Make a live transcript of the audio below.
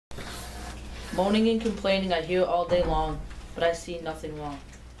Moaning and complaining I hear all day long, but I see nothing wrong.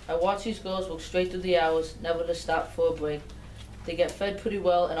 I watch these girls work straight through the hours, never to stop for a break. They get fed pretty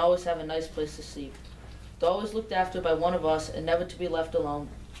well and always have a nice place to sleep. They're always looked after by one of us and never to be left alone.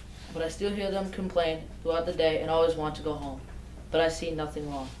 But I still hear them complain throughout the day and always want to go home. But I see nothing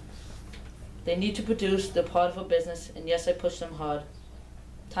wrong. They need to produce, they're part of a business, and yes, I push them hard.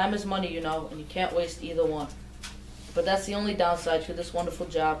 Time is money, and you can't waste either one. But that's the only downside to this wonderful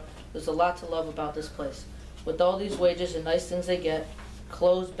job. There's a lot to love about this place. With all these wages and nice things they get,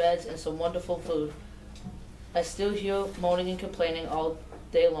 clothes, beds, and some wonderful food, I still hear moaning and complaining all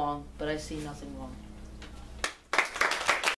day long, but I see nothing wrong.